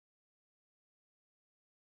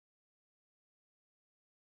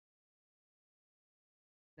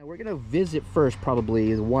Now we're gonna visit first,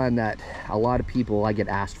 probably the one that a lot of people I get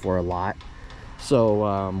asked for a lot.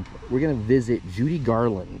 So we're gonna visit Judy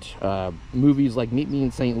Garland. Movies like Meet Me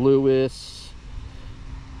in St. Louis,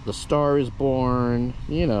 The Star is Born,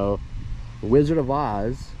 you know, The Wizard of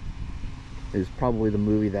Oz is probably the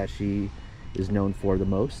movie that she is known for the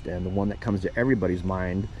most, and the one that comes to everybody's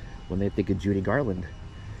mind when they think of Judy Garland.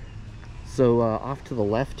 So off to the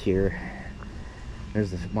left here,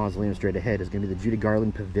 there's the mausoleum. Straight ahead is going to be the Judy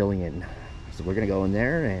Garland Pavilion. So we're going to go in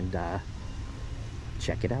there and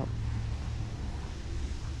check it out.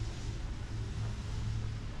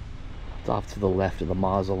 It's off to the left of the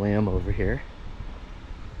mausoleum over here.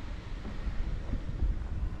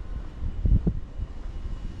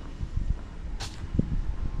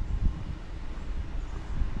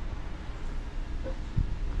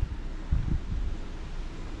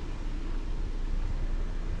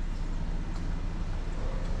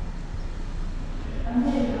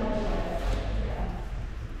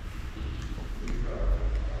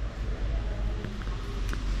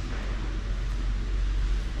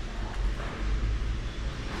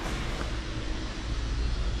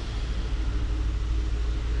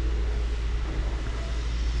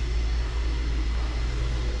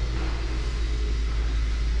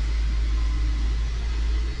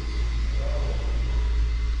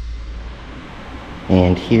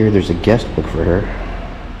 And here there's a guest book for her.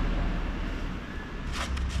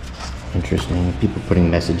 Interesting, people putting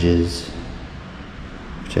messages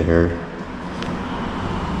to her.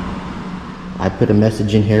 I put a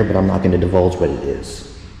message in here, but I'm not going to divulge what it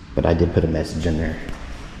is. But I did put a message in there.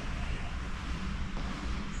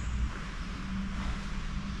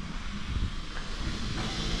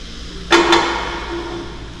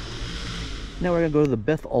 Now we're going to go to the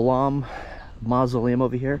Beth Olam Mausoleum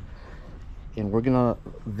over here. And we're gonna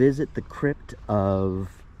visit the crypt of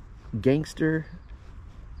gangster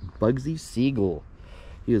Bugsy Siegel.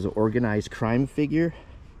 He was an organized crime figure.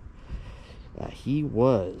 He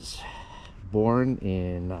was born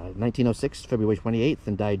in 1906, February 28th,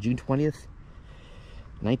 and died June 20th,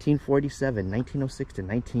 1947. 1906 to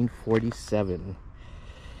 1947.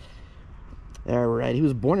 All right, he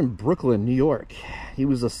was born in Brooklyn, New York. He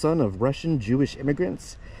was the son of Russian Jewish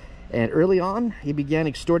immigrants. And early on, he began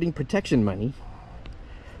extorting protection money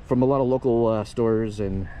from a lot of local stores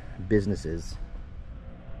and businesses.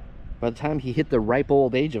 By the time he hit the ripe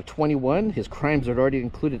old age of 21, his crimes had already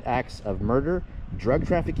included acts of murder, drug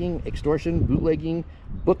trafficking, extortion, bootlegging,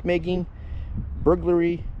 bookmaking,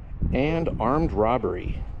 burglary, and armed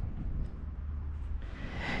robbery.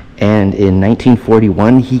 And in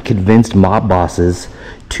 1941, he convinced mob bosses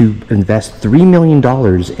to invest $3 million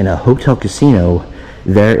in a hotel casino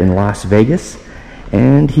there in Las Vegas,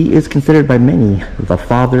 and he is considered by many the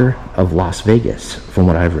father of Las Vegas, from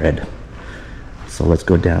what I've read. So let's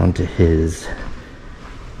go down to his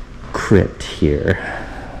crypt here.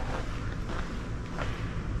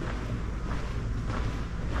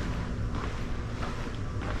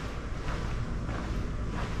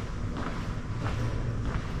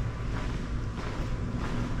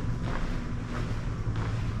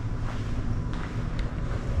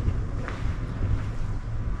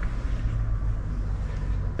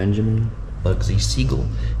 Benjamin Bugsy Siegel,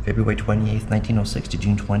 February 28th, 1906 to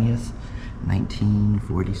June 20th,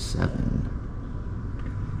 1947.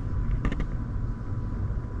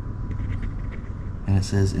 And it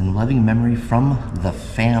says, in loving memory from the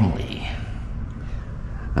family.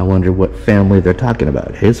 I wonder what family they're talking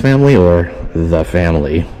about. His family or the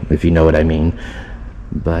family, if you know what I mean.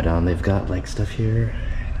 But they've got like stuff here.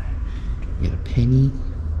 You got a penny.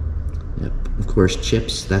 Yep, of course,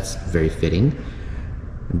 chips. That's very fitting.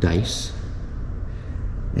 Dice,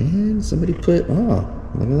 and somebody put, oh,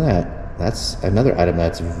 look at that, that's another item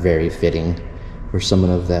that's very fitting for someone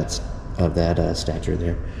of that stature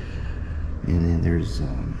there. And then there's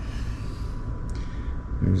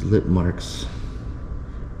lip marks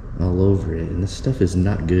all over it, and this stuff is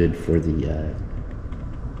not good for the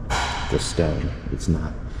stone. It's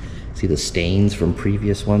not. See the stains from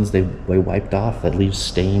previous ones they wiped off? That leaves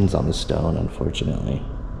stains on the stone, unfortunately.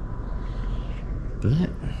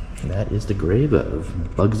 But that is the grave of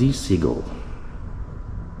Bugsy Siegel.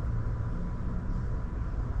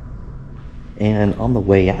 And on the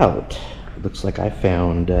way out, it looks like I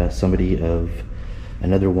found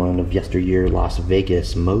another one of yesteryear Las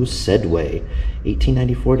Vegas, Mo Sedway,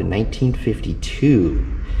 1894 to 1952.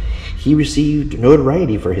 He received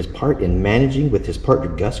notoriety for his part in managing, with his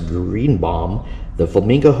partner Gus Greenbaum, the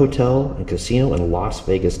Flamingo Hotel and Casino in Las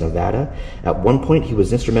Vegas, Nevada. At one point, he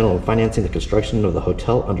was instrumental in financing the construction of the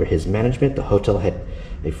hotel under his management. The hotel had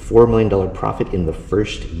a $4 million profit in the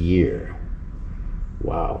first year.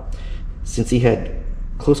 Wow. Since he had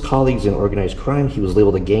close colleagues in organized crime, he was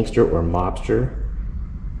labeled a gangster or mobster.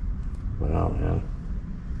 Wow, man.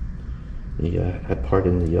 He had part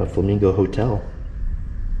in the Flamingo Hotel.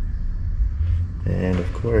 And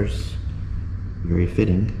of course, very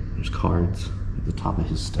fitting, there's cards at the top of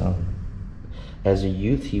his stone. As a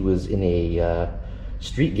youth, he was in a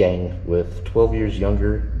street gang with 12 years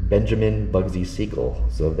younger Benjamin Bugsy Siegel.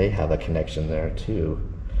 So they have a connection there too.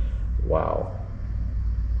 Wow.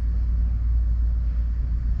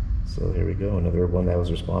 So here we go, another one that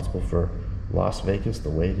was responsible for Las Vegas the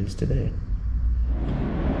way it is today.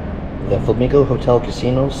 The Flamingo Hotel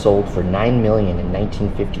Casino sold for $9 million in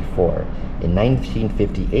 1954. In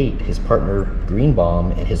 1958, his partner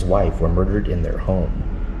Greenbaum and his wife were murdered in their home.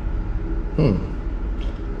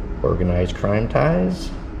 Organized crime ties?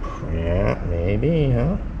 Yeah, maybe,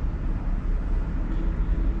 huh?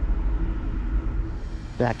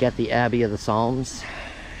 Back at the Abbey of the Psalms.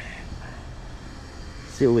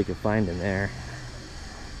 See what we can find in there.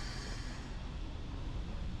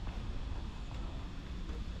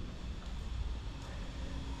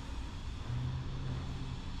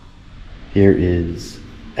 Here is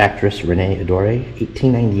actress Renee Adore,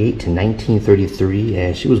 1898 to 1933,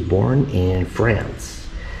 and she was born in France.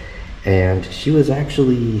 And she was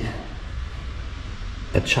actually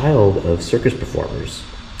a child of circus performers.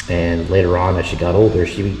 And later on, as she got older,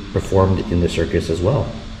 she performed in the circus as well.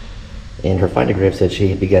 And her photograph said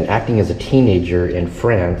she began acting as a teenager in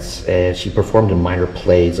France, and she performed in minor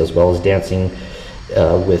plays as well as dancing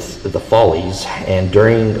with the Follies. And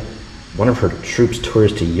during one of her troops'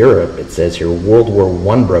 tours to Europe, it says here, World War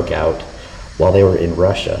I broke out while they were in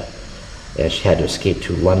Russia, and she had to escape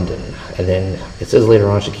to London. And then it says later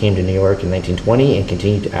on she came to New York in 1920 and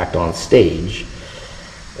continued to act on stage,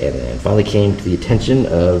 and then finally came to the attention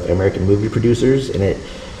of American movie producers. And it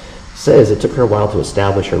says it took her a while to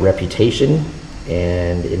establish her reputation,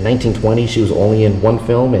 and in 1920 she was only in one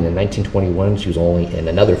film, and in 1921 she was only in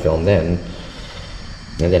another film then.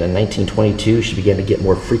 And then in 1922, she began to get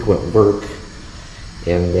more frequent work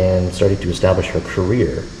and then started to establish her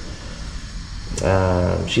career.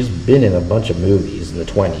 She's been in a bunch of movies in the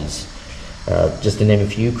 20s. Just to name a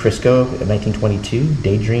few, Crisco in 1922,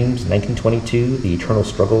 Daydreams 1922, The Eternal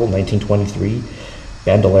Struggle 1923,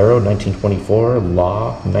 Bandolero 1924,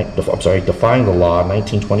 Defying the Law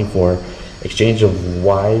 1924, Exchange of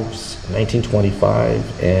Wives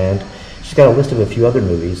 1925, and she's got a list of a few other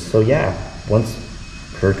movies. So yeah, once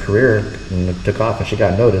her career took off and she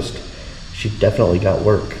got noticed, she definitely got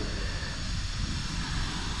work.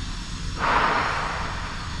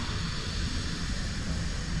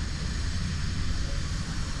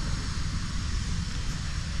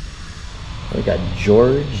 We got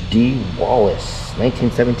George D. Wallace,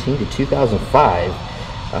 1917 to 2005.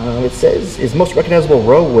 It says his most recognizable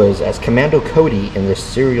role was as Commando Cody in the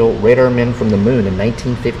serial Radar Men from the Moon in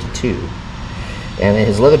 1952. And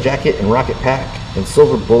his leather jacket and rocket pack and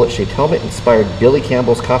silver bullet-shaped helmet inspired Billy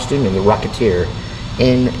Campbell's costume in The Rocketeer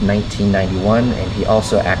in 1991, and he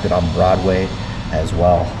also acted on Broadway as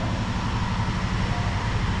well.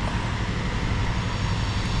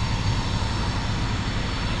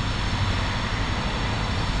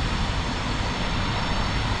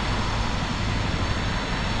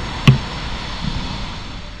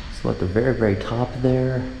 So at the very, very top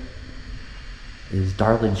there is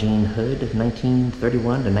Darla Jane Hood,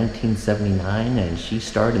 1931 to 1979, and she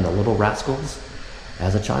starred in The Little Rascals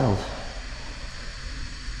as a child.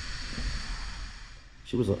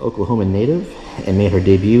 She was an Oklahoma native and made her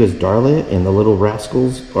debut as Darla in The Little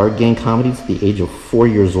Rascals art gang comedies at the age of 4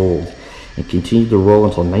 years old and continued the role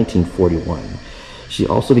until 1941. She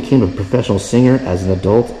also became a professional singer as an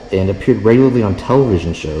adult and appeared regularly on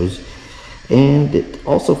television shows. And it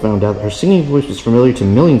also found out that her singing voice was familiar to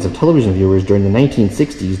millions of television viewers during the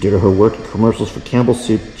 1960s due to her work in commercials for Campbell's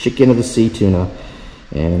Soup, Chicken of the Sea tuna,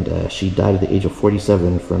 and she died at the age of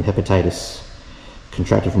 47 from hepatitis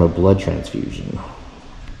contracted from a blood transfusion.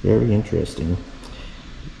 Very interesting.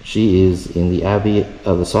 She is in the Abbey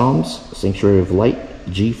of the Psalms, Sanctuary of Light,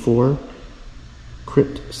 G4,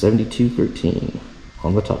 Crypt 7213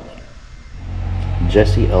 on the top.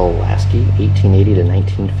 Jesse L. Lasky, 1880 to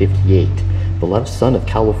 1958. Beloved son of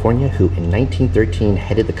California, who in 1913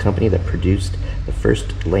 headed the company that produced the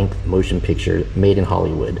first-length motion picture made in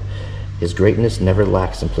Hollywood. His greatness never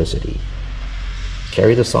lacked simplicity.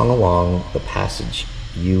 Carry the song along, the passage,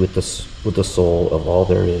 you with the soul of all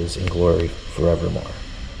there is in glory forevermore.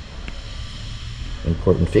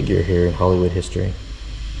 Important figure here in Hollywood history.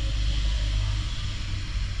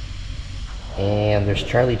 And there's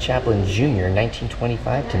Charlie Chaplin Jr.,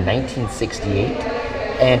 1925 to 1968.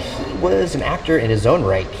 And he was an actor in his own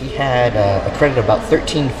right. He had a credit of about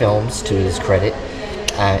 13 films to his credit,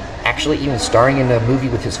 actually even starring in a movie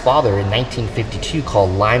with his father in 1952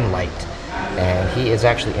 called Limelight. And he is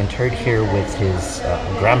actually interred here with his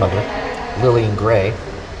grandmother, Lillian Gray.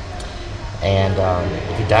 And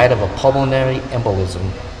he died of a pulmonary embolism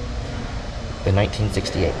in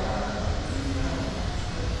 1968.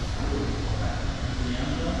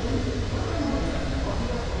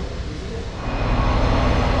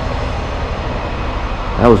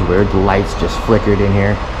 That was weird. The lights just flickered in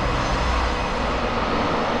here.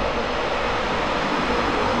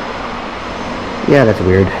 Yeah, that's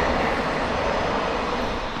weird.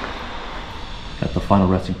 At the final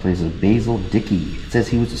resting place is Basil Dickey. It says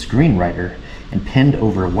he was a screenwriter and penned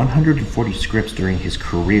over 140 scripts during his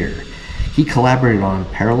career. He collaborated on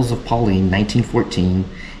Perils of Pauline, 1914,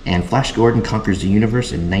 and Flash Gordon Conquers the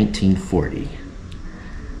Universe in 1940.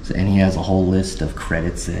 So, and he has a whole list of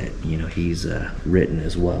credits that, you know, he's written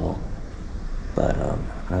as well. But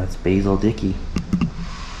that's Basil Dickey.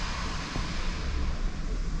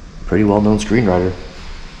 Pretty well-known screenwriter.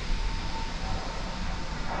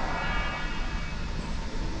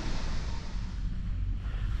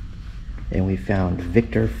 And we found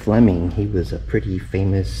Victor Fleming. He was a pretty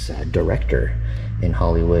famous director in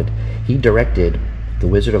Hollywood. He directed The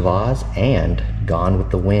Wizard of Oz and Gone with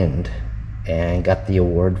the Wind, and got the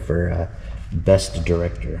award for Best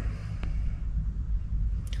Director.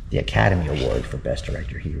 The Academy Award for Best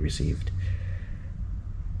Director he received.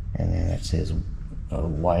 And then that's his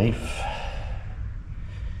wife.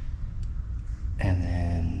 And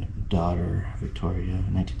then daughter, Victoria,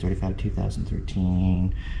 1935 to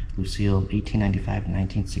 2013. Lucille, 1895 to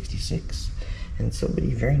 1966. And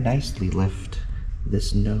somebody very nicely left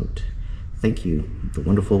this note. Thank you, The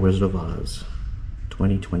Wonderful Wizard of Oz,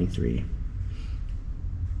 2023.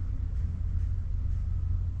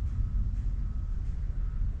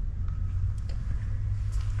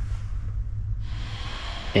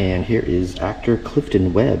 And here is actor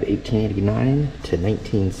Clifton Webb, 1889 to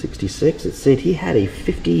 1966. It said he had a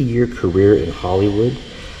 50-year career in Hollywood.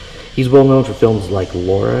 He's well known for films like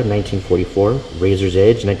Laura, 1944, Razor's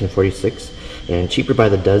Edge, 1946, and Cheaper by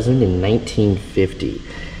the Dozen in 1950.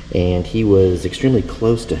 And he was extremely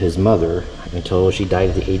close to his mother until she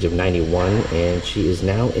died at the age of 91, and she is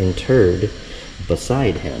now interred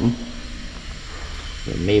beside him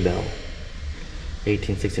in Maybell,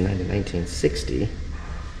 1869 to 1960.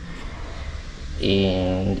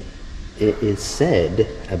 And it is said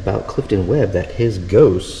about Clifton Webb that his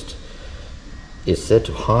ghost is said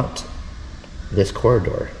to haunt this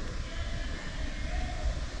corridor.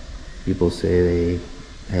 People say they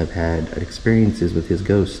have had experiences with his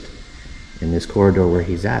ghost in this corridor where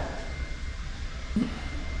he's at.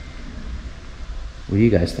 What do you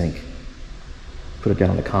guys think? Put it down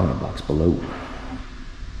in the comment box below.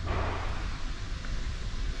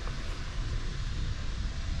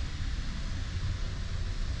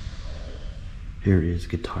 Here is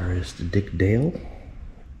guitarist Dick Dale,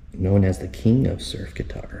 known as the King of Surf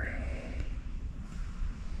Guitar.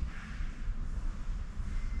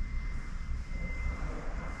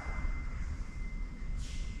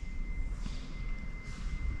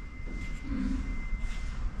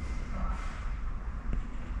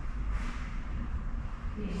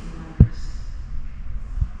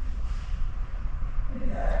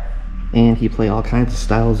 And he played all kinds of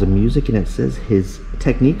styles of music, and it says his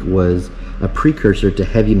technique was a precursor to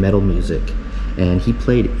heavy metal music. And he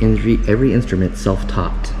played every instrument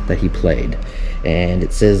self-taught that he played. And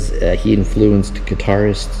it says he influenced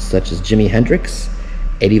guitarists such as Jimi Hendrix,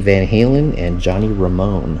 Eddie Van Halen, and Johnny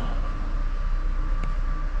Ramone.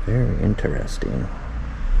 Very interesting.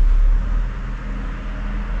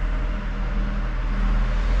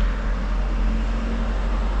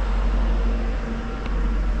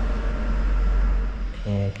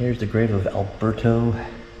 And here's the grave of Alberto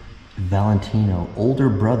Valentino, older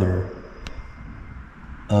brother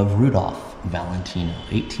of Rudolph Valentino,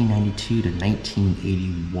 1892 to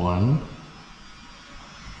 1981.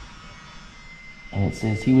 And it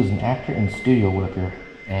says he was an actor and studio worker,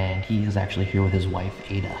 and he is actually here with his wife,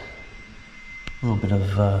 Ada. A little bit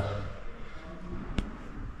of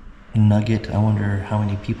nugget. I wonder how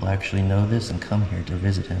many people actually know this and come here to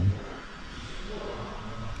visit him.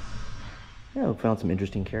 Yeah, we found some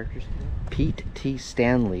interesting characters today. Pete T.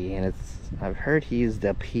 Stanley, and I've heard he's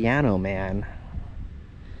the piano man.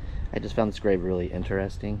 I just found this grave really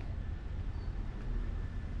interesting.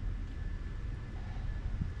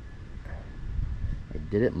 I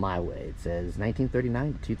did it my way. It says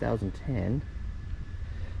 1939 to 2010.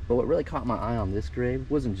 But what really caught my eye on this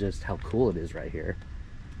grave wasn't just how cool it is right here.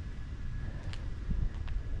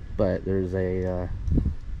 but there's a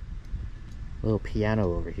little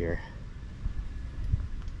piano over here,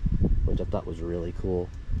 which I thought was really cool.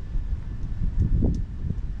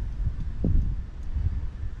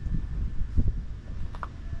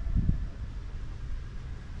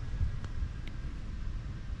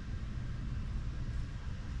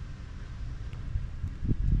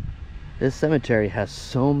 This cemetery has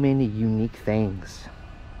so many unique things.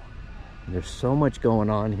 There's so much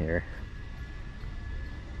going on here.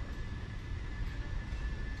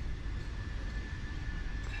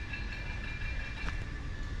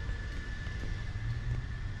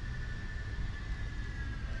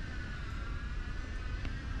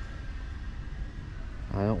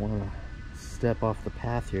 I don't want to step off the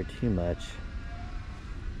path here too much.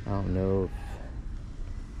 I don't know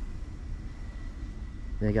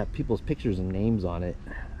if they got people's pictures and names on it.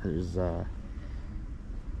 There's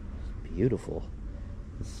beautiful.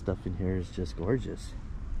 This stuff in here is just gorgeous.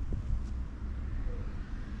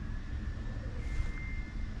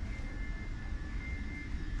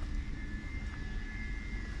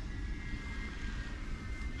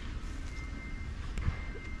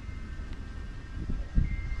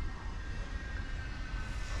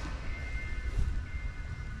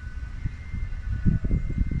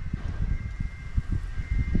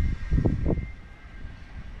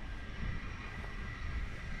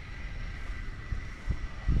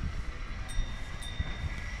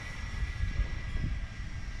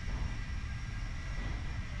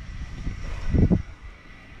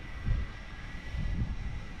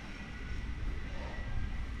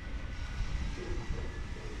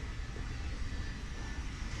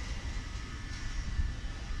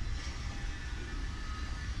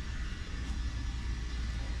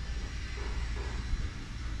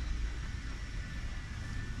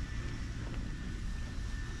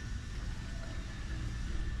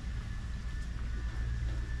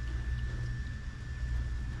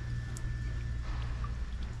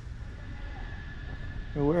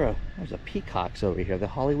 There's a peacocks over here, the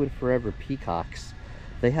Hollywood Forever peacocks.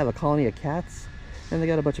 They have a colony of cats, and they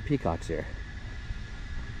got a bunch of peacocks here.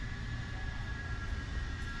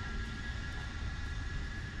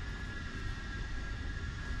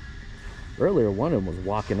 Earlier, one of them was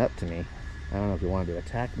walking up to me. I don't know if he wanted to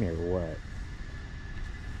attack me or what.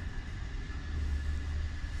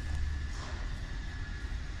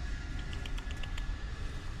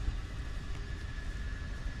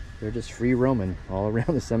 They're just free roaming all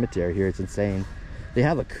around the cemetery here. It's insane. They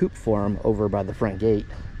have a coop for them over by the front gate,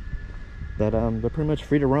 but they're pretty much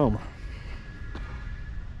free to roam.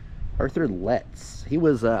 Arthur Letts, he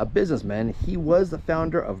was a businessman. He was the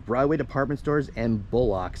founder of Broadway department stores and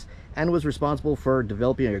Bullocks, and was responsible for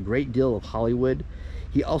developing a great deal of Hollywood.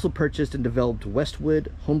 He also purchased and developed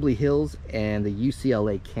Westwood, Holmby Hills, and the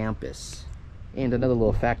UCLA campus. And another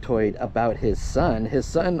little factoid about his son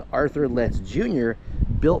Arthur Letts Jr.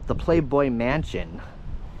 built the Playboy Mansion.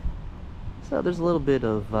 So there's a little bit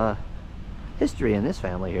of history in this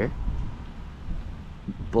family here.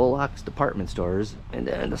 Bullock's department stores, and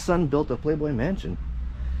then the son built a Playboy Mansion.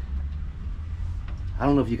 I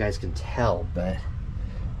don't know if you guys can tell, but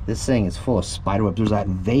this thing is full of spider webs. There's that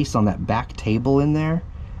vase on that back table in there.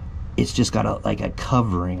 It's just got like a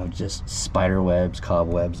covering of just spider webs,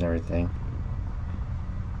 cobwebs, and everything.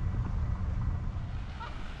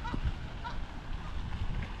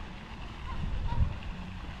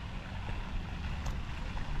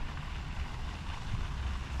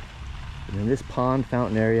 And this pond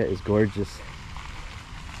fountain area is gorgeous.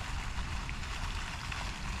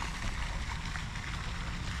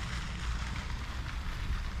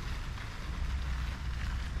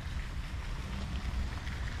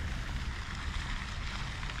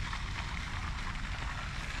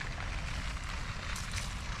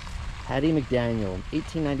 Hattie McDaniel,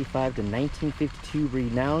 1895 to 1952,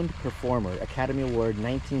 renowned performer, Academy Award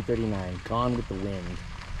 1939, Gone with the Wind.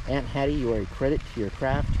 Aunt Hattie, you are a credit to your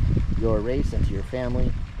craft, your race, and to your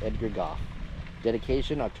family. Edgar Goff.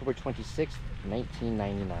 Dedication, October 26th,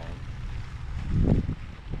 1999.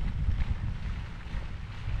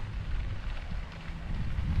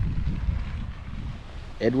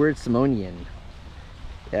 Edward Simonian.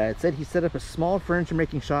 It said he set up a small furniture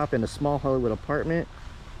making shop in a small Hollywood apartment,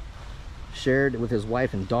 shared with his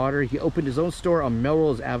wife and daughter. He opened his own store on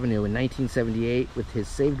Melrose Avenue in 1978 with his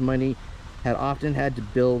saved money. Had often had to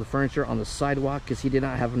build furniture on the sidewalk because he did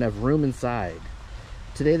not have enough room inside.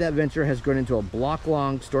 Today that venture has grown into a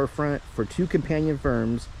block-long storefront for two companion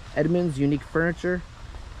firms, Edmunds Unique Furniture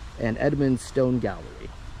and Edmunds Stone Gallery.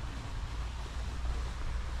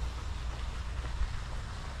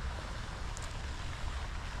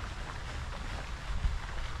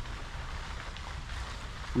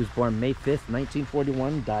 He was born May 5th,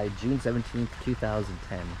 1941, died June 17th,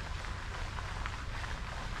 2010.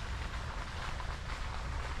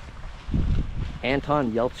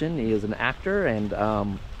 Anton Yelchin, he is an actor, and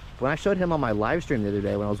when I showed him on my live stream the other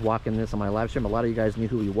day, when I was walking this on my live stream, a lot of you guys knew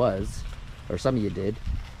who he was, or some of you did.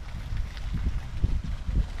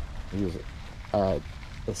 He was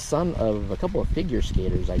the son of a couple of figure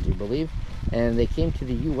skaters, I do believe, and they came to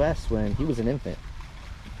the U.S. when he was an infant.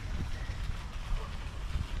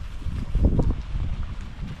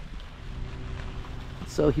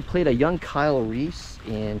 So he played a young Kyle Reese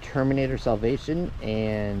in Terminator Salvation,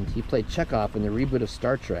 and he played Chekhov in the reboot of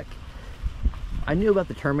Star Trek. I knew about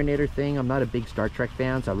the Terminator thing. I'm not a big Star Trek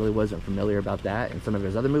fan, so I really wasn't familiar about that. And some of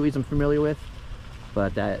his other movies I'm familiar with,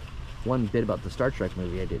 but that one bit about the Star Trek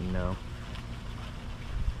movie I didn't know.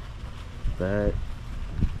 But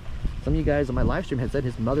some of you guys on my live stream had said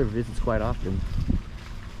his mother visits quite often.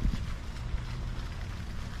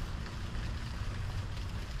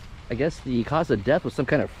 I guess the cause of death was some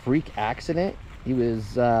kind of freak accident. He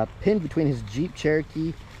was pinned between his Jeep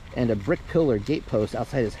Cherokee and a brick pillar gate post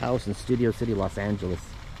outside his house in Studio City, Los Angeles.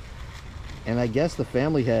 And I guess the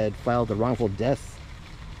family had filed a wrongful death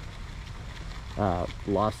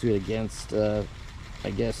lawsuit against, I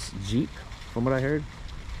guess, Jeep, from what I heard.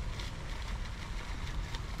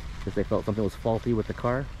 Because they felt something was faulty with the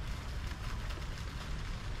car.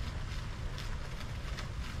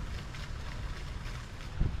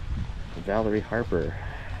 Valerie Harper.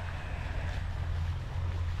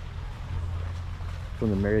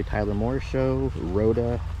 From the Mary Tyler Moore Show,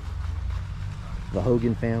 Rhoda, the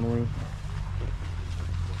Hogan family.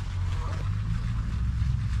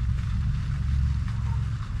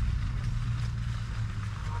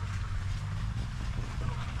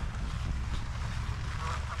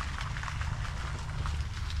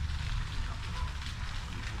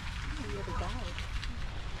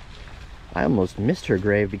 I almost missed her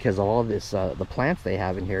grave because of all this, the plants they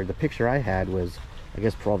have in here. The picture I had was, I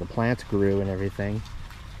guess, where all the plants grew and everything.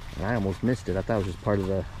 And I almost missed it. I thought it was just part of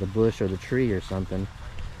the bush or the tree or something.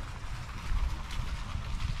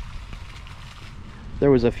 There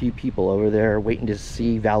was a few people over there waiting to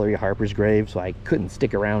see Valerie Harper's grave, so I couldn't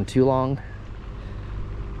stick around too long.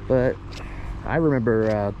 But I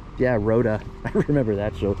remember, yeah, Rhoda. I remember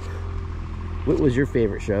that show. What was your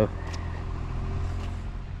favorite show?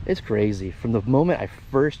 It's crazy. From the moment I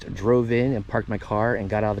first drove in and parked my car and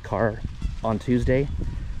got out of the car on Tuesday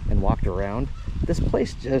and walked around, this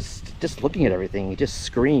place just looking at everything, it just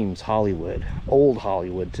screams Hollywood. Old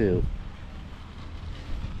Hollywood too.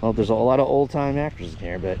 Well, there's a lot of old-time actors in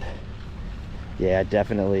here, but yeah,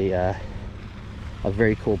 definitely a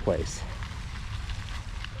very cool place.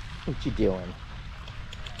 What you doing?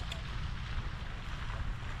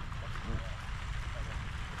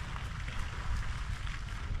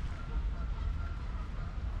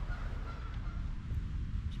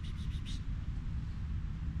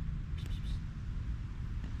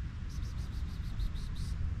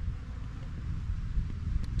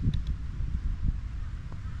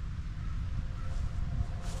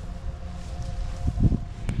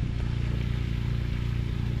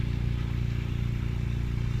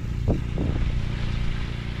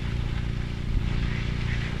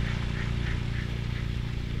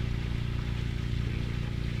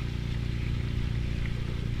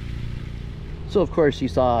 So of course you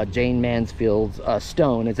saw Jane Mansfield's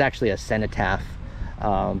stone. It's actually a cenotaph.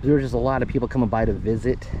 There were just a lot of people coming by to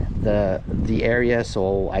visit the area,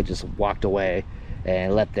 so I just walked away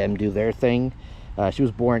and let them do their thing. She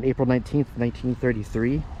was born April 19th,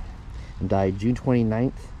 1933 and died June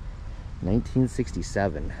 29th,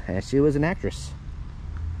 1967. And she was an actress.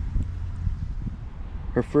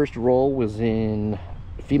 Her first role was in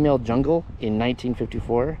Female Jungle in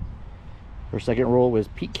 1954. Her second role was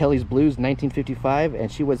Pete Kelly's Blues, 1955,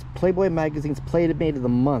 and she was Playboy magazine's Playmate of the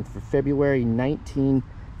Month for February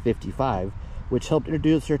 1955, which helped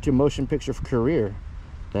introduce her to motion picture career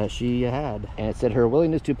that she had. And it said her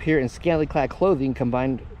willingness to appear in scantily clad clothing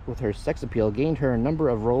combined with her sex appeal gained her a number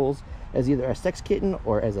of roles as either a sex kitten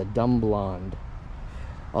or as a dumb blonde.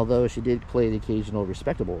 Although she did play the occasional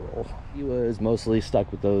respectable role. She was mostly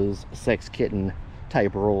stuck with those sex kitten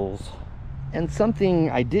type roles. And something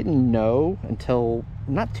I didn't know until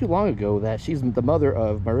not too long ago, that she's the mother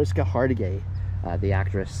of Mariska Hargitay, the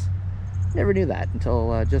actress. Never knew that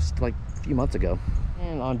until just like a few months ago.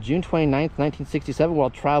 And on June 29th, 1967, while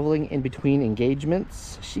traveling in between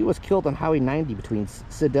engagements, she was killed on Highway 90 between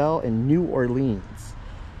Sidell and New Orleans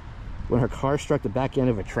when her car struck the back end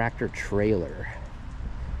of a tractor trailer.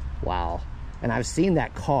 Wow. And I've seen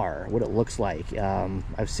that car, what it looks like.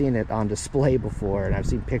 I've seen it on display before, and I've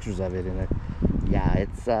seen pictures of it, and yeah,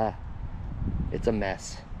 it's a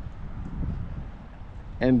mess.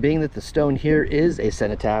 And being that the stone here is a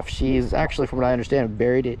cenotaph, she's actually, from what I understand,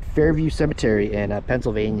 buried at Fairview Cemetery in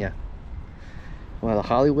Pennsylvania. One of the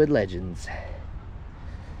Hollywood legends.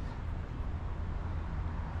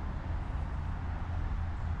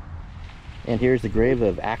 And here's the grave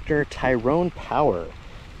of actor Tyrone Power.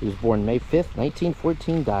 He was born May 5th,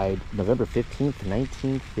 1914, died November 15th,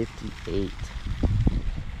 1958.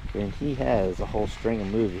 And he has a whole string of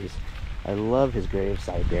movies. I love his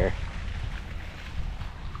graveside there.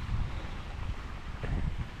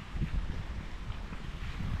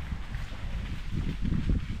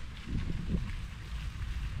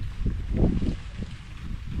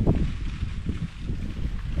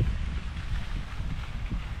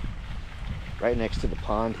 Right next to the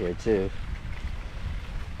pond here too.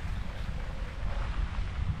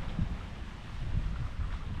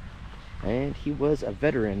 And he was a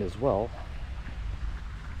veteran as well.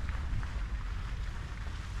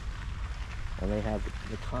 And they have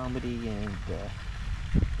the comedy and the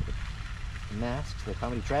masks, the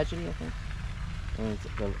comedy tragedy, I think. And it's,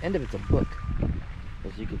 the end of it's a book,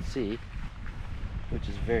 as you can see, which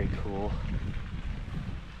is very cool.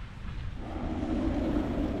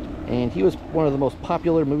 And he was one of the most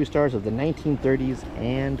popular movie stars of the 1930s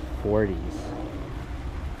and 40s.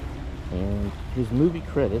 And his movie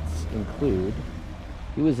credits include,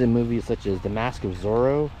 he was in movies such as The Mask of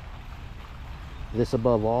Zorro, This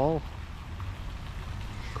Above All,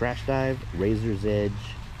 Crash Dive, Razor's Edge,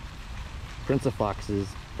 Prince of Foxes,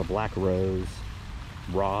 The Black Rose,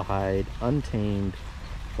 Rawhide, Untamed,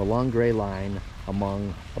 The Long Gray Line,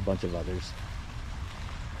 among a bunch of others.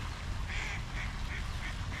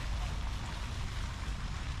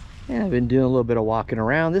 And I've been doing a little bit of walking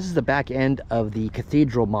around. This is the back end of the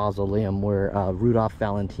Cathedral Mausoleum where Rudolph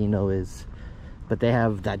Valentino is. But they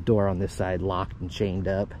have that door on this side locked and chained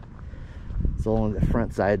up. So only the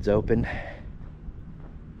front side's open.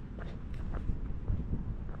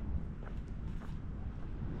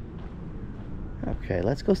 Okay,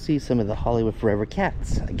 let's go see some of the Hollywood Forever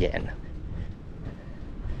cats again.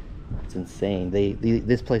 It's insane.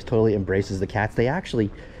 This place totally embraces the cats. They actually...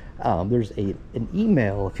 there's an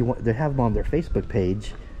email, if you want, they have them on their Facebook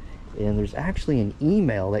page, and there's actually an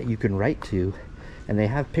email that you can write to, and they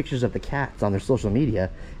have pictures of the cats on their social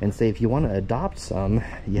media, and say if you want to adopt some,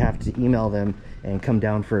 you have to email them and come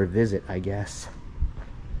down for a visit, I guess.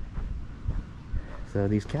 So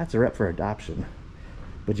these cats are up for adoption,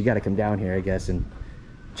 but you got to come down here, I guess, and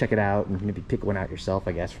check it out, and maybe pick one out yourself,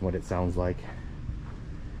 I guess, from what it sounds like.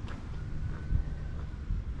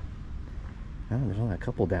 Oh, there's only a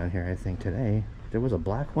couple down here, I think, today. There was a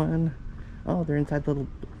black one. Oh, they're inside the little...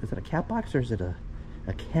 Is it a cat box or is it a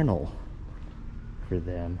kennel for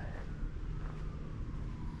them?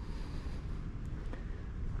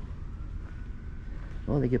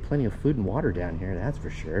 Well, they get plenty of food and water down here, that's for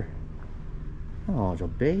sure. Oh, the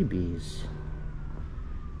babies.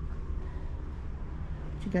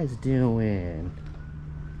 What you guys doing?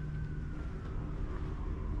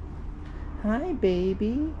 Hi,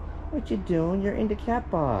 baby. What you doing? You're in the cat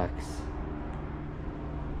box.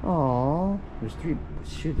 Aww. There's three...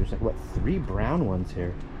 Shoot, there's like, what, 3 brown ones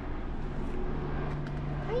here.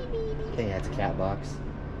 Hi, baby. Yeah, it's a cat box.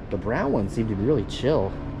 The brown ones seem to be really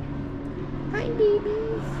chill. Hi,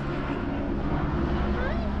 babies.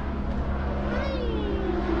 Hi. Hi.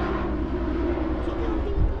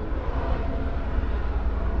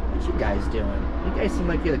 What you guys doing? You guys seem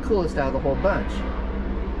like you're the coolest out of the whole bunch.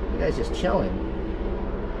 You guys just chilling.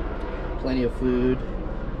 Plenty of food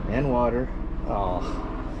and water. Oh,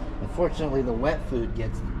 unfortunately the wet food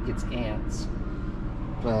gets ants,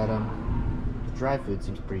 but the dry food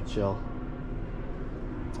seems pretty chill.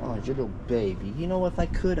 Oh, it's your little baby. You know, if I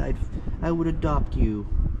could, I would adopt you,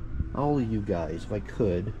 all of you guys, if I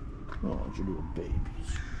could. Oh, it's your little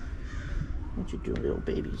babies. What you doing, little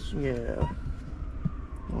babies? Yeah.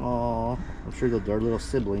 Oh, I'm sure they're little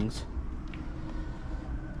siblings.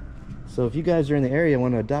 So if you guys are in the area and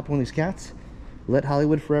want to adopt one of these cats, let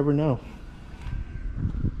Hollywood Forever know.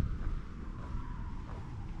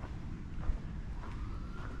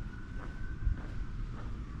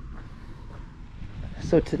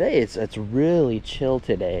 So today it's really chill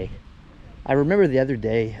today. I remember the other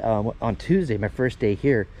day, on Tuesday, my first day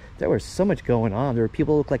here, there was so much going on. There were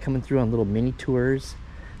people look like coming through on little mini tours.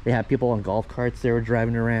 They had people on golf carts they were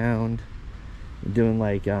driving around, doing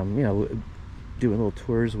like, you know, doing little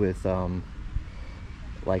tours with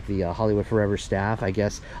like the Hollywood Forever staff, I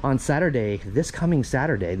guess. On Saturday, this coming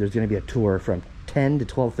Saturday, there's going to be a tour from 10 a.m. to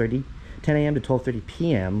 12:30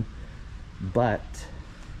 p.m. But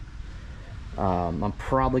I'm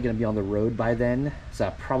probably going to be on the road by then, so I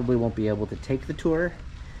probably won't be able to take the tour.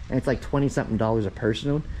 And it's like 20 something dollars a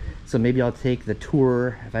person, so maybe I'll take the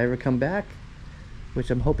tour if I ever come back,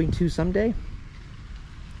 which I'm hoping to someday.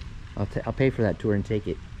 I'll pay for that tour and take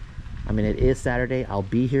it. I mean, it is Saturday. I'll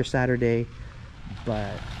be here Saturday,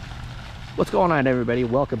 but what's going on, everybody?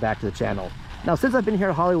 Welcome back to the channel. Now, since I've been here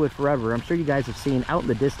at Hollywood forever, I'm sure you guys have seen out in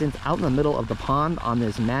the distance, out in the middle of the pond on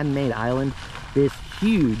this man-made island, this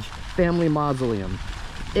huge family mausoleum.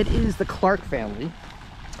 It is the Clark family,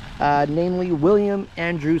 namely William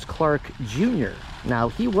Andrews Clark Jr. Now,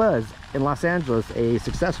 he was in Los Angeles a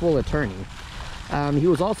successful attorney. He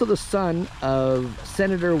was also the son of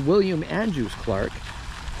Senator William Andrews Clark,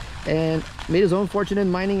 and made his own fortune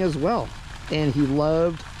in mining as well. And he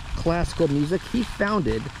loved classical music. He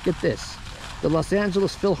founded, get this, the Los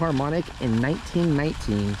Angeles Philharmonic in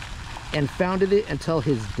 1919 and founded it until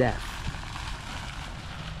his death.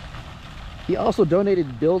 He also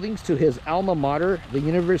donated buildings to his alma mater, the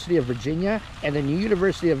University of Virginia, and the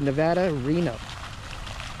University of Nevada, Reno,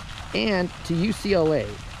 and to UCLA.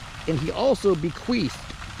 And he also bequeathed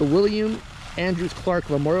the William Andrews Clark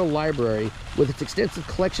Memorial Library with its extensive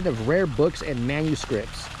collection of rare books and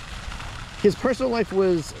manuscripts. His personal life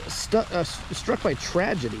was struck by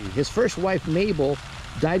tragedy. His first wife, Mabel,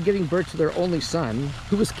 died giving birth to their only son,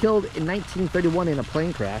 who was killed in 1931 in a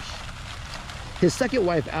plane crash. His second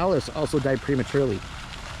wife, Alice, also died prematurely.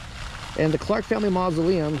 And the Clark family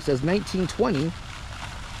mausoleum says 1920,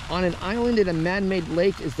 on an island in a man-made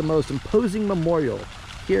lake is the most imposing memorial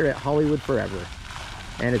here at Hollywood forever.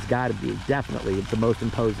 And it's got to be definitely the most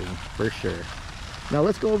imposing, for sure. Now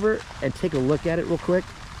let's go over and take a look at it real quick.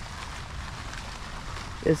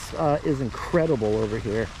 This is incredible over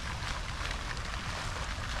here.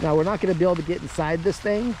 Now, we're not going to be able to get inside this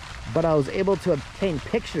thing, but I was able to obtain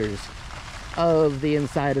pictures of the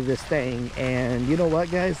inside of this thing, and you know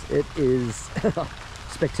what, guys? It is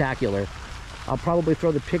spectacular. I'll probably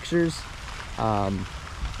throw the pictures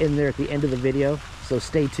in there at the end of the video, so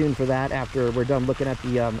stay tuned for that after we're done looking at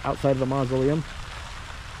the outside of the mausoleum.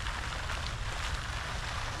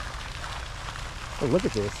 Oh, look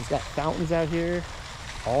at this. It's got fountains out here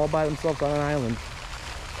all by themselves on an island.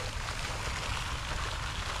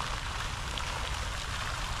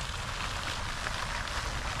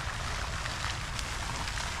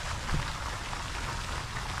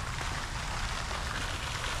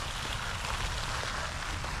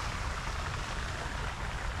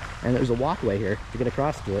 And there's a walkway here to get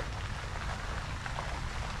across to it.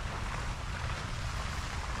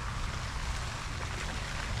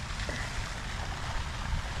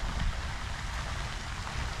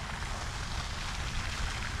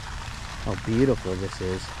 How beautiful this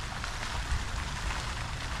is.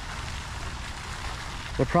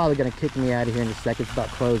 They're probably going to kick me out of here in a second. It's about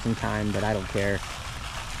closing time, but I don't care.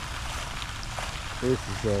 This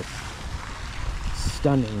is just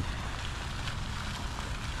stunning.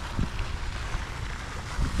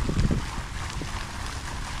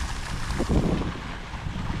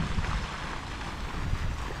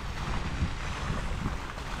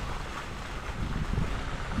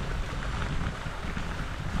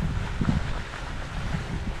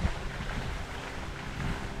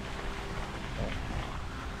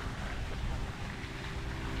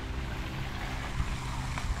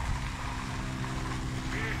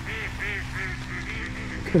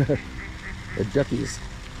 The duckies.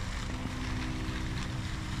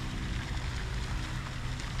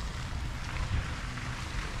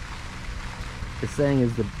 This thing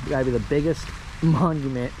is gotta be the biggest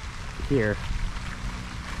monument here,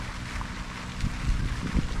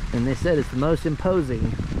 and they said it's the most imposing,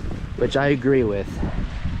 which I agree with.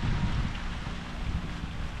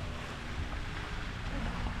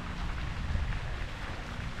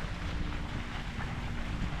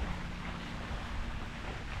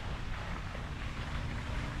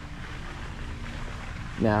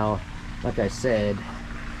 Now, like I said,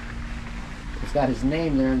 it's got his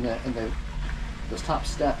name there in this top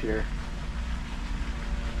step here.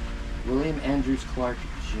 William Andrews Clark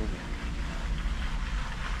Jr.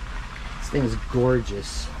 This thing is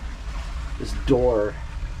gorgeous. This door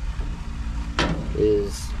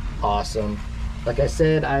is awesome. Like I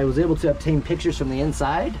said, I was able to obtain pictures from the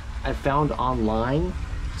inside I found online,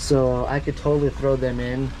 so I could totally throw them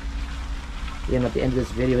in at the end of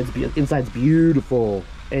this video. Inside's beautiful.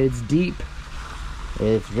 It's deep.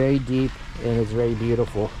 It's very deep and it's very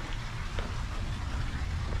beautiful.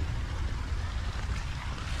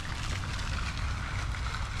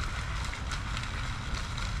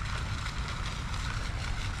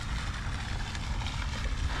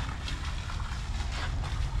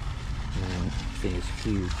 This thing is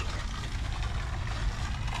huge.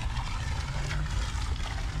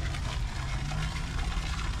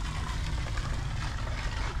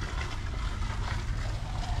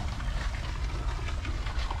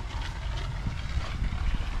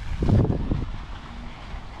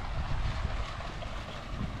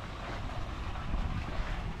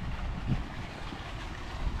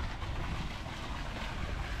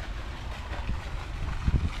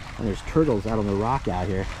 turtles out on the rock out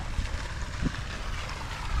here.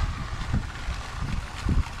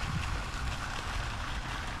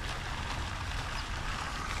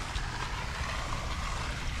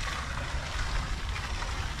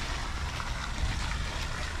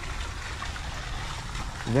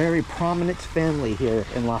 Very prominent family here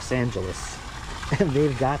in Los Angeles, and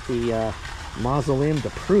they've got the mausoleum to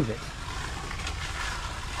prove it.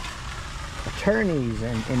 Attorneys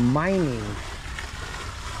and mining.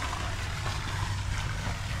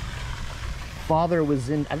 Father was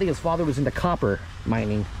in, I think his father was into copper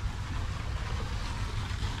mining.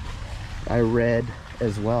 I read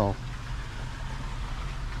as well.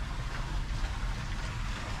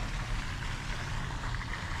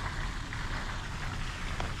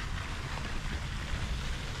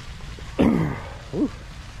 Ooh,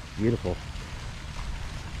 beautiful.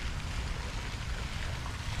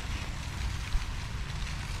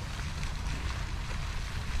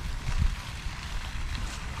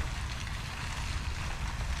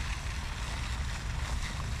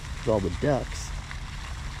 With all the ducks.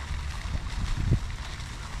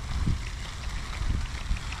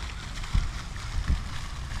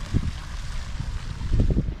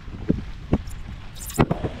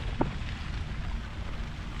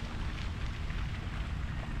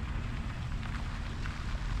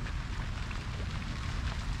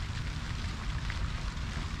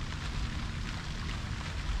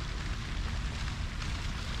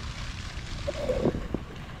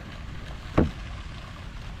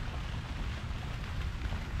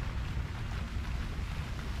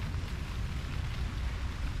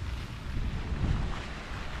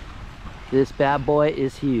 This bad boy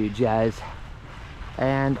is huge, guys.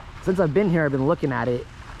 And since I've been here, I've been looking at it,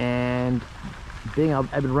 and I've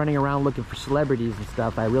been running around looking for celebrities and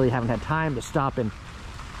stuff. I really haven't had time to stop and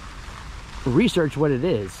research what it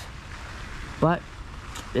is. But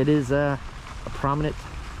it is a prominent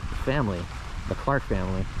family, the Clark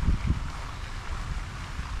family.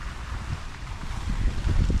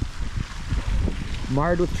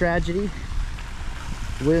 Marred with tragedy.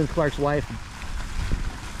 William Clark's wife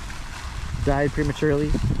died prematurely.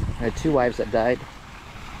 I had 2 wives that died.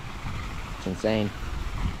 It's insane.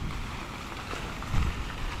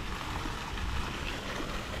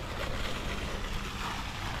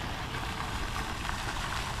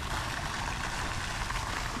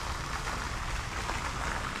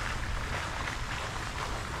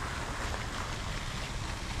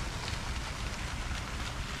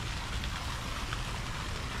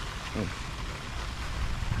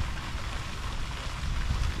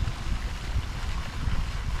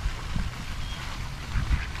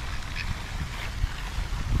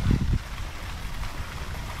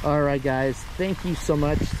 Alright guys, thank you so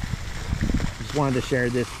much. Just wanted to share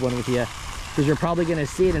this one with you, because you're probably going to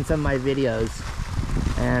see it in some of my videos.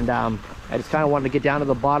 And I just kind of wanted to get down to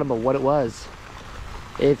the bottom of what it was.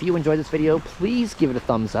 If you enjoyed this video, please give it a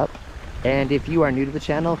thumbs up. And if you are new to the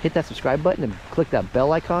channel, hit that subscribe button and click that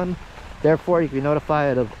bell icon. Therefore, you can be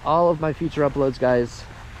notified of all of my future uploads, guys.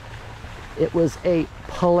 It was a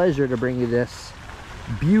pleasure to bring you this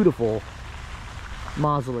beautiful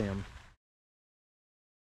mausoleum.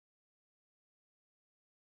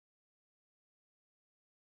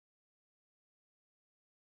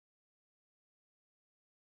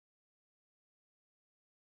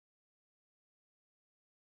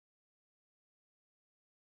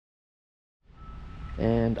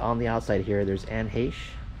 And on the outside here, there's Anne Heche,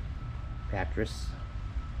 actress.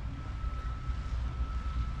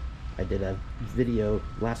 I did a video,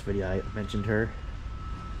 last video I mentioned her.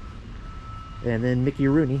 And then Mickey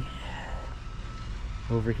Rooney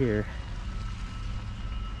over here.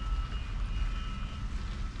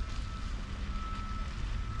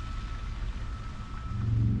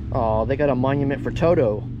 Oh, they got a monument for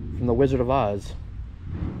Toto from The Wizard of Oz.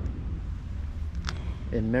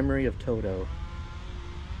 In memory of Toto.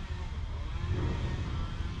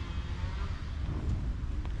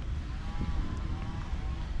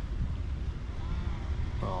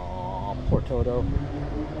 Poor Toto.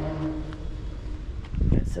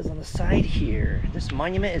 It says on the side here, this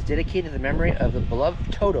monument is dedicated to the memory of the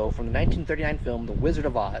beloved Toto from the 1939 film The Wizard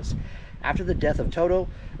of Oz. After the death of Toto,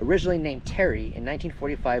 originally named Terry, in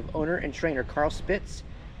 1945, owner and trainer Carl Spitz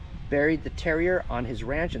buried the terrier on his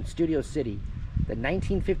ranch in Studio City. The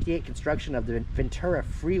 1958 construction of the Ventura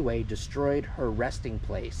Freeway destroyed her resting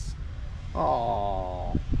place.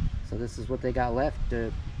 Oh, so this is what they got left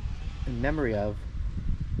in memory of.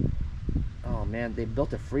 Oh man, they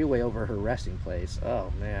built a freeway over her resting place.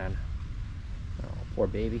 Oh man. Oh, poor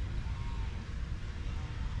baby.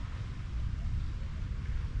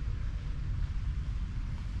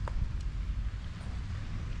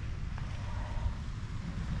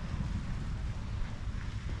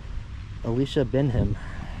 Alicia Benham,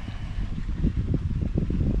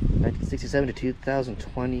 1967 to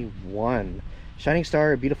 2021. Shining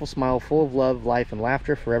star, a beautiful smile, full of love, life, and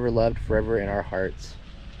laughter, forever loved, forever in our hearts.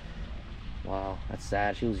 Wow, that's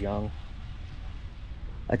sad. She was young.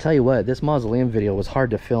 I tell you what, this mausoleum video was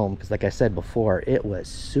hard to film because, like I said before, it was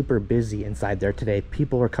super busy inside there today.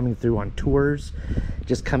 People were coming through on tours,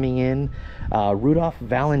 just coming in. Rudolph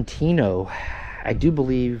Valentino, I do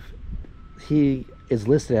believe he is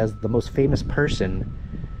listed as the most famous person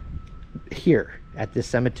here at this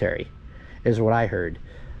cemetery, is what I heard.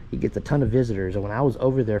 He gets a ton of visitors, and when I was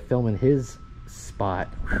over there filming his spot,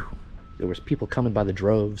 whew, there was people coming by the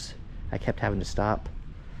droves. I kept having to stop.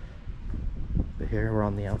 But here we're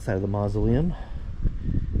on the outside of the mausoleum,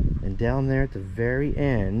 and down there at the very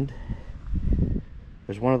end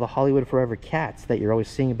there's one of the Hollywood Forever cats that you're always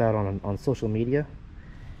seeing about on social media.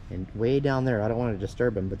 And way down there, I don't want to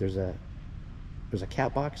disturb him, but there's a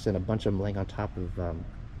cat box and a bunch of them laying on top of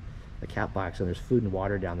the cat box, and there's food and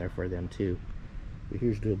water down there for them too. But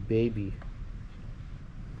here's the baby.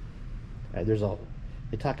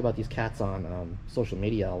 They talk about these cats on social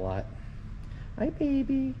media a lot. Hi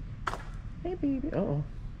baby. Hey baby. Uh-oh.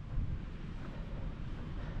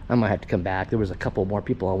 I might have to come back. There was a couple more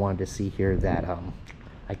people I wanted to see here that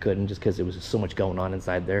I couldn't, just because there was so much going on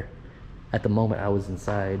inside there at the moment I was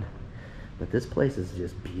inside. But this place is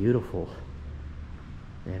just beautiful.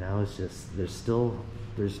 And I was just,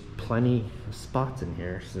 there's plenty of spots in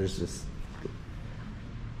here. So there's just,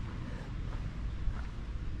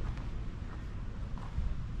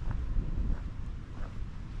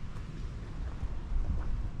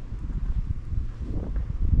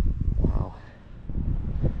 wow.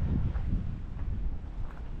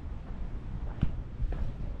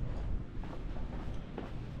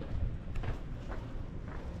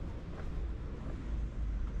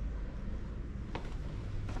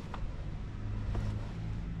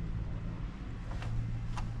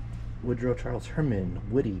 Woodrow Charles Herman,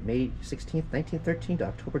 Woody, May 16th, 1913 to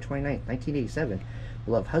October 29th, 1987.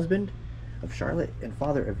 Beloved husband of Charlotte and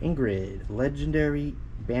father of Ingrid. Legendary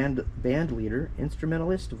band leader,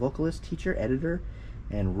 instrumentalist, vocalist, teacher, editor,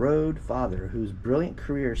 and road father, whose brilliant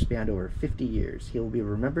career spanned over 50 years. He will be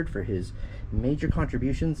remembered for his major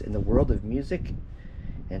contributions in the world of music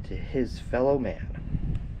and to his fellow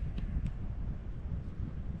man.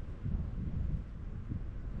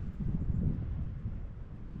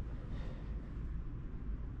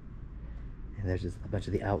 And there's just a bunch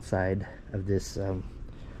of the outside of this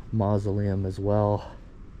mausoleum as well.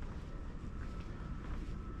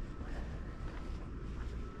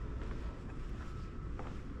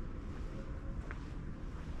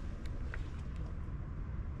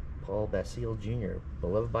 Paul Basile Jr.,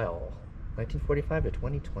 beloved by all, 1945 to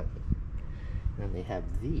 2020. And then they have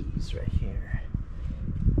these right here.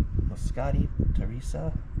 Moscati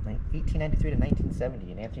Teresa, 1893 to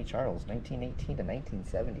 1970, and Anthony Charles, 1918 to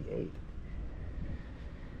 1978.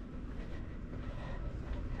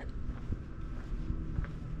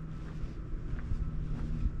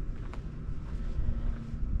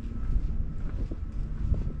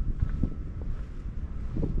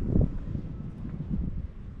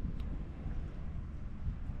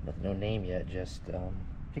 No name yet, just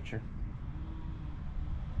picture.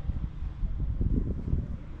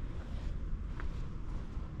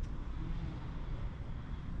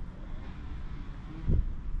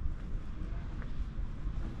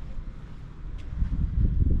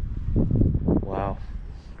 Wow,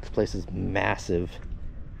 this place is massive.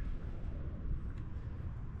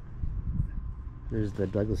 There's the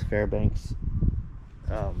Douglas Fairbanks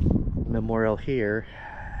memorial here.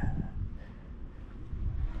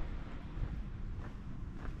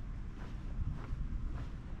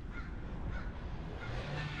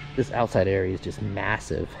 This outside area is just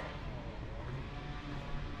massive.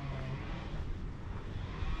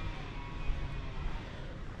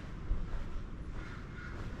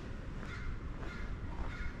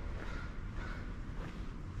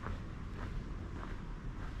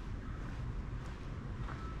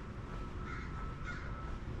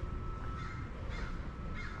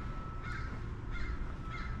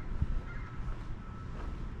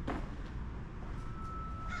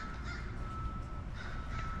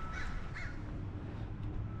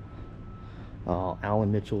 Oh,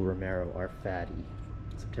 Alan Mitchell Romero, our fatty.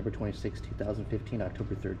 September 26, 2015,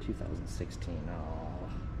 October 3rd, 2016. Oh,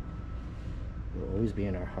 will always be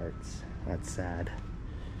in our hearts. That's sad.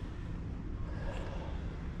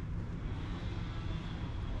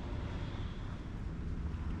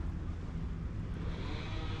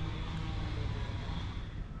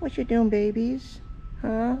 What you doing, babies?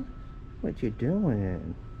 Huh? What you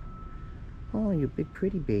doing? Oh, you big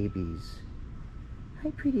pretty babies.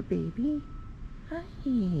 Hi, pretty baby. Hi.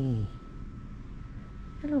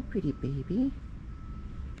 Hello, pretty baby.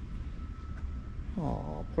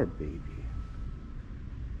 Oh, poor baby.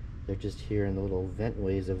 They're just here in the little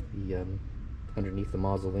ventways of the underneath the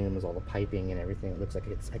mausoleum is all the piping and everything. It looks like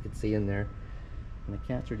I could see in there. And the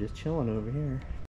cats are just chilling over here.